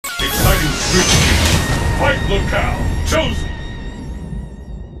Starting switch key. Fight locale chosen.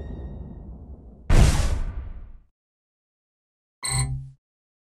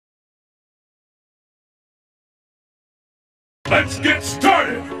 Let's get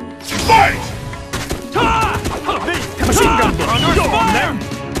started! Fight! Machine gun blow! Go on then!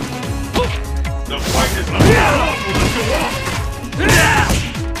 The fight is not long, let's go on!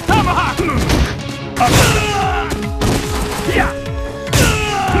 Tomahawk! Yeah!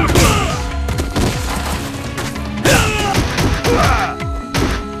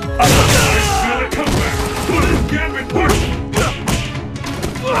 I feel it come back! Gambit push!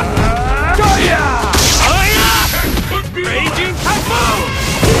 Raging typhoon!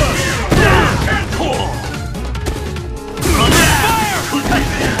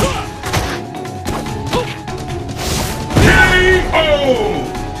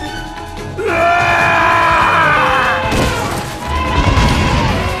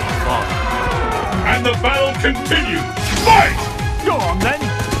 And the battle continues! Fight! Go on then!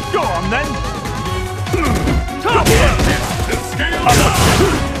 Go on then! The scale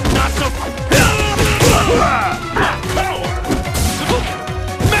Not so... power!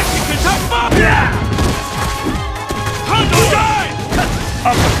 Mexican typhoon! Hundo die!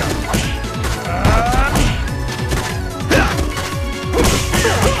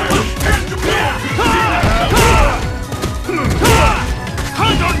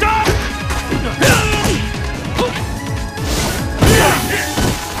 Hundo die!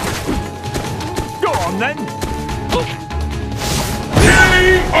 Go on then!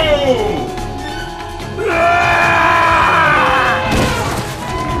 K.O.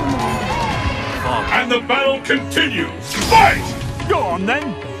 And the battle continues! Fight! Go on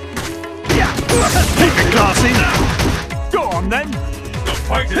then! Keep it classy! Go on then! The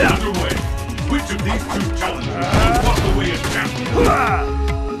fight is underway! Which of these two challengers will walk away as champion?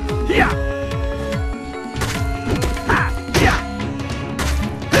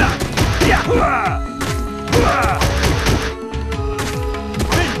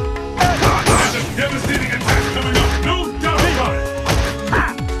 There's a devastating attack coming up! No doubt about it!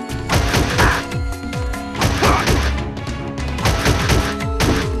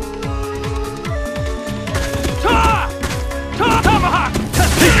 Tomahawk!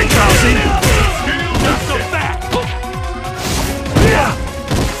 Keep it classy! Not so fast!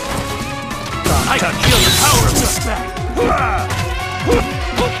 I can feel the power of your back!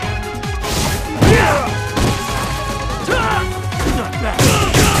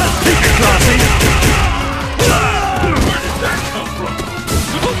 Keep it classy! Where did that come from?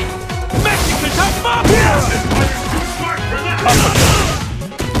 Mexican typhoon! This fighter's too smart for that!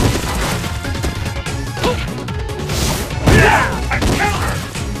 A counter!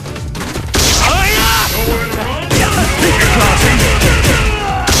 Nowhere to run! Keep it classy!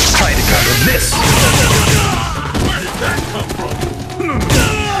 Try to counter this! Where did that come from?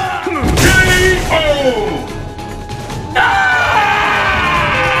 K.O.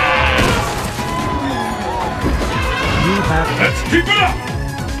 Let's keep it up!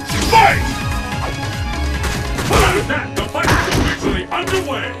 Fight! After that, the fight is officially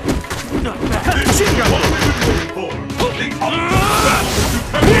underway! This is what we've been waiting for! The ultimate battle to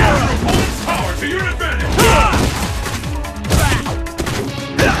compare your opponent's power to your advantage!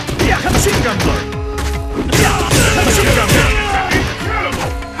 Machine gun blow! Machine gun blow! Incredible!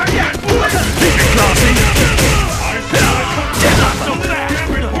 I can't believe it! Keep it classy! I said I couldn't Not so fast!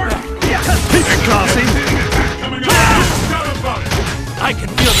 damn important! Keep it classy! Coming up, no doubt about it! I can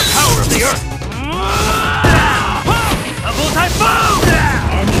feel the power of the earth! A bull typhoon!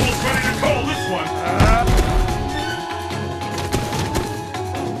 I'm almost ready to call this one!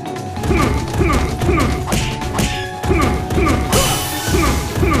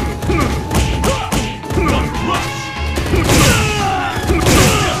 One rush!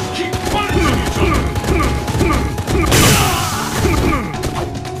 Just keep punishing each other!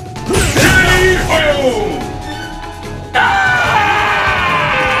 K.O.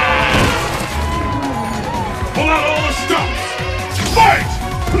 Pull out all the stops! Fight!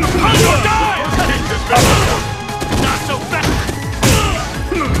 Hundo die! Not so fast!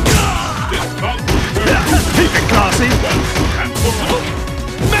 This bout will be very Keep it classy! and for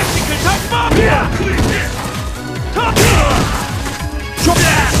Mexican typhoon! clean hit!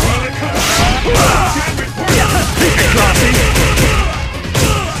 Keep it classy!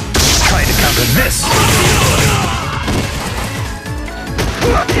 Try to counter this!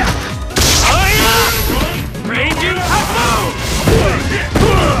 Raging typhoon!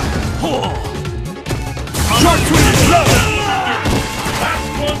 Short swing is low!